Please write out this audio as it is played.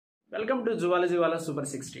Welcome to Zoology Wala Super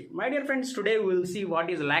 60. My dear friends, today we will see what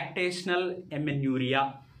is lactational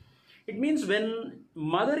amenorrhea. It means when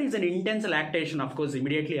mother is in intense lactation, of course,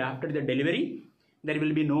 immediately after the delivery, there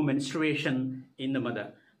will be no menstruation in the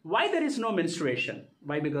mother. Why there is no menstruation?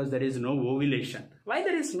 Why? Because there is no ovulation. Why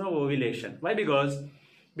there is no ovulation? Why?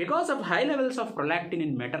 Because of high levels of prolactin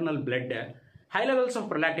in maternal blood, high levels of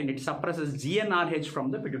prolactin, it suppresses GnRH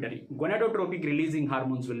from the pituitary. Gonadotropin-releasing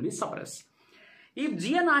hormones will be suppressed. If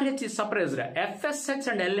GnRH is suppressed, FSH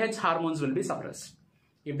and LH hormones will be suppressed.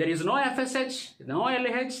 If there is no FSH, no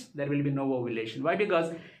LH, there will be no ovulation. Why?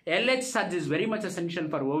 Because LH surge is very much essential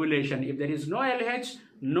for ovulation. If there is no LH,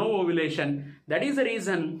 no ovulation. That is the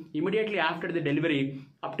reason immediately after the delivery,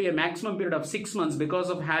 up to a maximum period of 6 months, because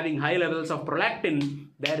of having high levels of prolactin,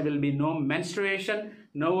 there will be no menstruation,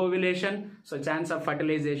 no ovulation. So chance of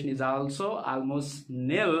fertilization is also almost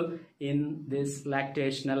nil in this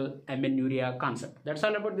lactational amenorrhea concept. That's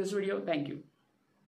all about this video. Thank you.